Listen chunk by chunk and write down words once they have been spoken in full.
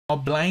Now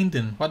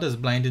blinding, what does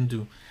blinding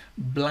do?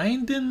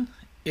 Blinding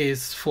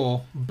is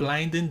for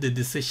blinding the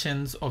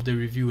decisions of the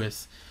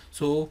reviewers.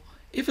 So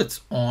if it's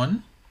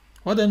on,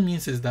 what that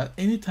means is that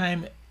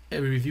anytime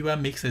a reviewer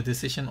makes a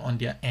decision on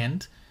their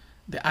end,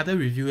 the other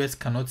reviewers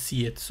cannot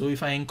see it. So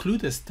if I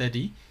include a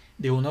study,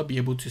 they will not be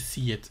able to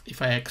see it. If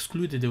I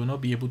exclude it, they will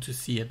not be able to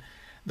see it.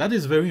 That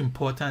is very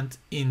important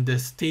in the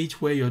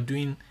stage where you're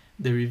doing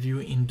the review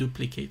in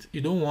duplicate.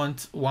 You don't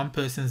want one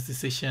person's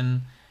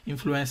decision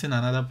influencing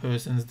another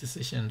person's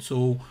decision.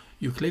 So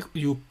you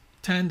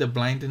turn the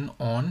blinding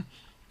on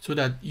so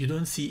that you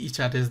don't see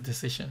each other's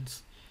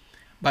decisions.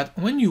 But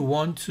when you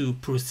want to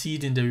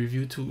proceed in the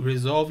review to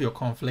resolve your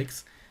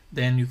conflicts,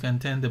 then you can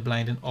turn the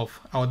blinding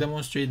off. I'll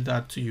demonstrate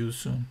that to you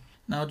soon.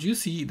 Now, do you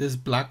see this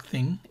black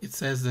thing? It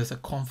says there's a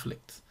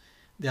conflict.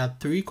 There are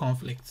 3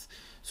 conflicts.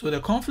 So the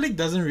conflict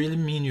doesn't really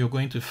mean you're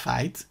going to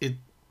fight. It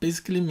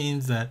basically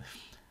means that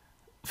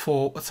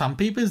for some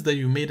papers that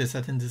you made a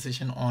certain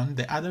decision on,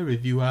 the other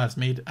reviewer has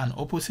made an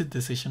opposite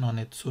decision on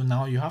it. So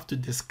now you have to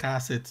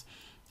discuss it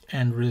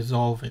and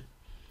resolve it.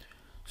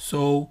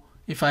 So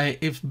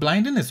if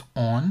blinding is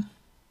on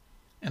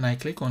and I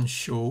click on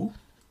show,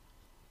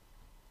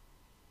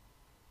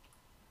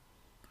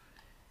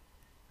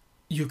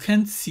 you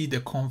can't see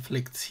the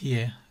conflicts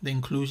here, the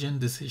inclusion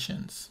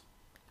decisions,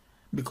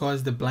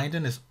 because the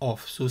blinding is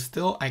off. So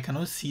still I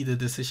cannot see the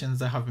decisions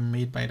that have been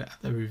made by the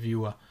other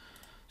reviewer.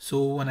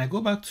 So when I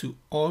go back to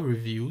all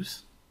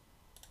reviews,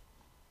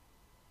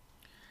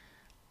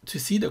 to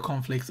see the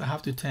conflicts, I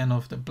have to turn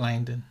off the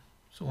blinding.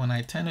 So when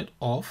I turn it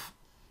off,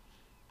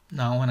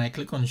 now when I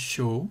click on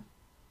show,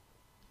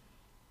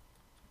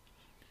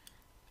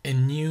 a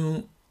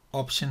new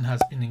option has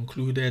been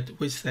included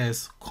which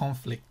says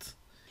conflict.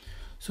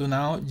 So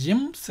now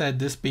Jim said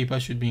this paper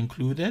should be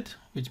included,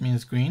 which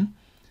means green,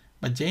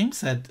 but James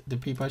said the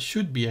paper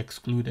should be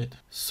excluded.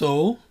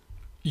 So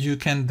you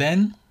can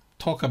then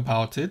talk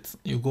about it.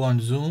 You go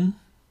on Zoom,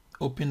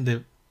 open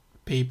the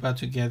paper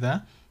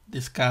together,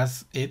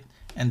 discuss it,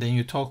 and then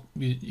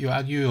you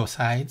argue your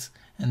sides,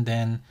 and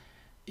then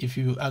if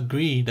you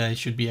agree that it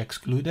should be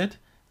excluded,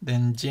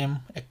 then Jim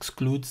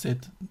excludes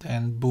it,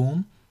 then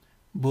boom,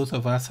 both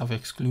of us have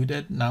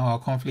excluded. Now our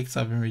conflicts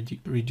have been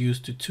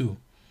reduced to 2.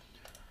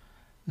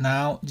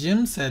 Now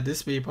Jim said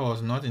this paper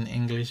was not in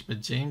English,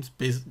 but James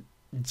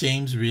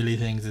really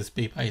thinks this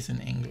paper is in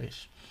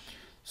English.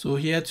 So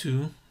here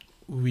too,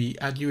 we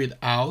argue it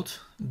out.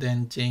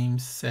 Then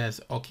James says,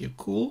 okay,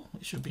 cool,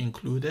 it should be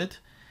included.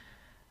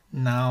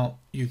 Now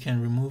you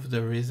can remove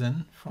the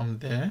reason from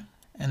there.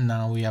 And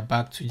now we are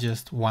back to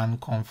just 1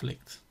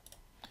 conflict.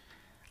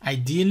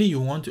 Ideally,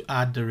 you want to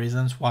add the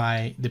reasons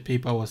why the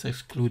paper was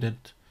excluded,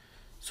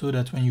 so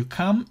that when you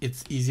come,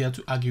 it's easier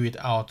to argue it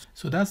out.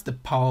 So that's the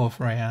power of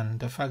Rayyan,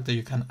 the fact that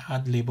you can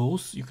add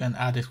labels, you can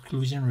add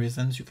exclusion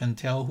reasons, you can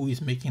tell who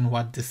is making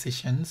what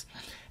decisions,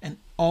 and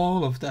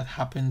all of that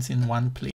happens in one place.